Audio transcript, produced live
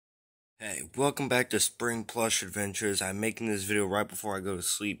Hey, welcome back to Spring Plush Adventures. I'm making this video right before I go to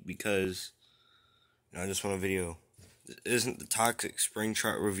sleep because I just want a video. This isn't the Toxic Spring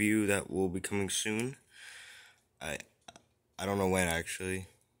Trot review that will be coming soon. I don't know when actually,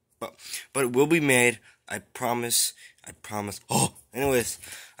 but it will be made. I promise. Oh, anyways,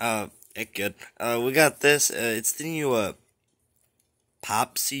 it good. We got this. It's the new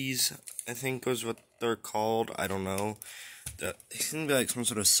Popsies, I think was what they're called. I don't know. It's gonna be like some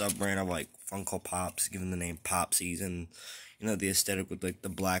sort of sub brand of like Funko Pops, given the name Popsies, and the aesthetic with like the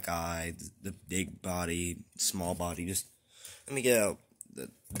black eye, the big body, small body. Just let me get out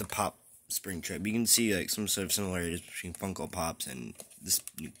the Pop Spring Trip. You can see like some sort of similarities between Funko Pops and this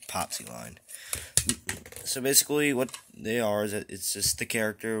new Popsy line. So basically, what they are is that it's just the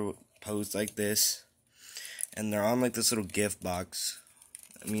character posed like this, and they're on like this little gift box.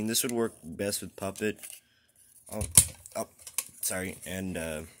 I mean, this would work best with Puppet. Sorry,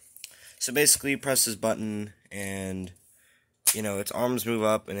 and so basically you press this button and its arms move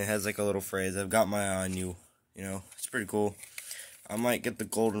up and it has like a little phrase, "I've got my eye on you." It's pretty cool. I might get the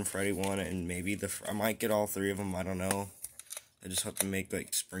Golden Freddy one, and maybe I might get all three of them. I don't know. I just have to make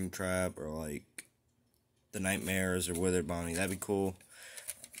like Springtrap or like the Nightmares or Wither Bonnie. That'd be cool,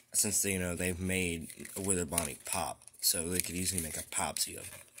 since they've made a Wither Bonnie pop, so they could easily make a Popsy of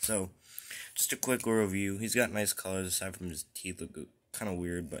it. So just a quick review. He's got nice colors aside from his teeth look kind of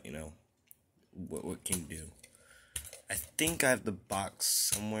weird, but what can you do? I think I have the box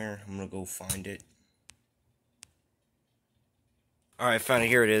somewhere. I'm gonna go find it. Alright, found it.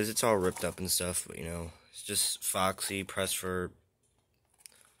 Here it is. It's all ripped up and stuff, but it's just Foxy. Press for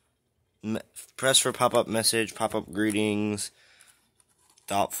pop-up message, pop-up greetings,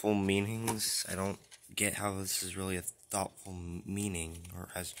 thoughtful meanings. I don't get how this is really a thoughtful meaning, or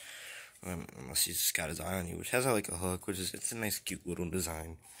has, unless he's just got his eye on you, which has like a hook, it's a nice cute little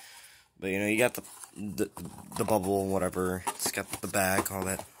design. But you got the bubble, whatever. It's got the bag, all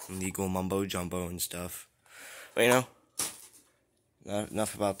that legal mumbo jumbo and stuff. But not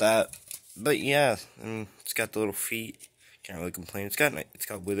enough about that. But yeah, I mean, it's got the little feet. Can't really complain. It's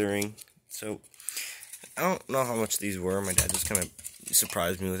got withering. So I don't know how much these were. My dad just kind of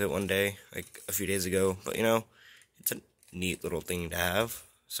surprised me with it one day, like a few days ago. But it's a neat little thing to have.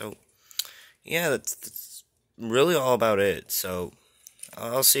 So yeah, that's really all about it. So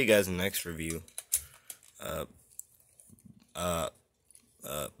I'll see you guys in the next review.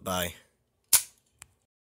 Bye.